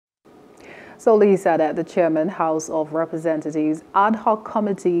Soli Sada, the Chairman, House of Representatives Ad-hoc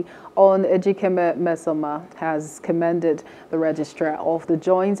Committee on Ejikeme Mmesoma, has commended the Registrar of the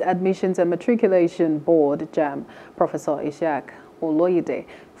Joint Admissions and Matriculation Board, Jamb, Professor Ishaq Oloyede,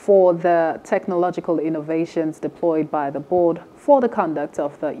 for the technological innovations deployed by the board for the conduct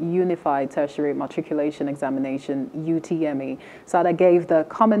of the Unified Tertiary Matriculation Examination, UTME. Sada gave the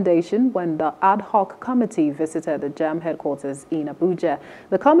commendation when the ad hoc committee visited the Jamb headquarters in Abuja.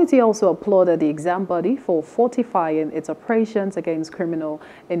 The committee also applauded the exam body for fortifying its operations against criminal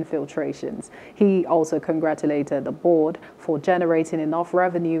infiltrations. He also congratulated the board for generating enough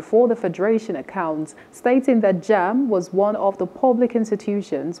revenue for the Federation accounts, stating that Jamb was one of the public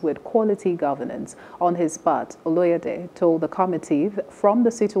institutions with quality governance. On his part, Oloyede told the committee from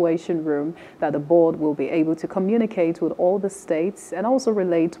the Situation Room that the board will be able to communicate with all the states and also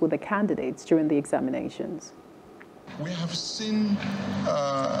relate with the candidates during the examinations. We have seen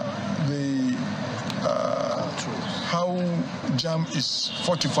how Jamb is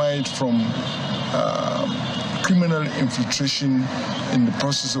fortified from criminal infiltration in the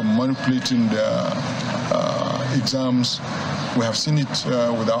process of manipulating the exams. We have seen it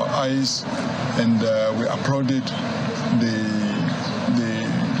with our eyes, and we applauded the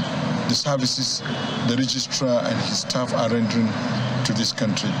services the Registrar and his staff are rendering to this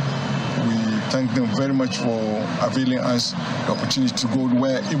country. We thank them very much for availing us the opportunity to go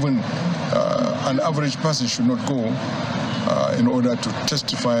where even an average person should not go in order to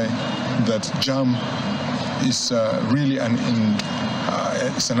testify that Jamb is really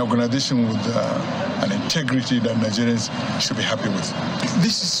it's an organization with an integrity that Nigerians should be happy with.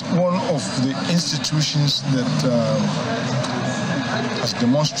 This is one of the institutions that has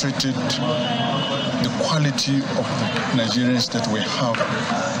demonstrated the quality of the Nigerians that we have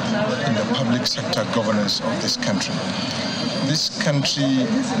in the public sector governance of this country. This country,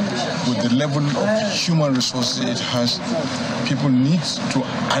 with the level of human resources it has, people need to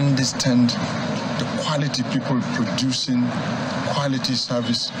understand the quality people producing quality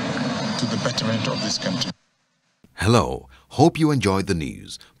service to the betterment of this country. Hello, hope you enjoyed the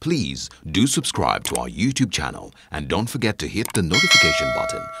news. Please do subscribe to our YouTube channel and don't forget to hit the notification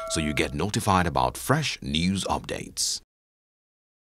button so you get notified about fresh news updates.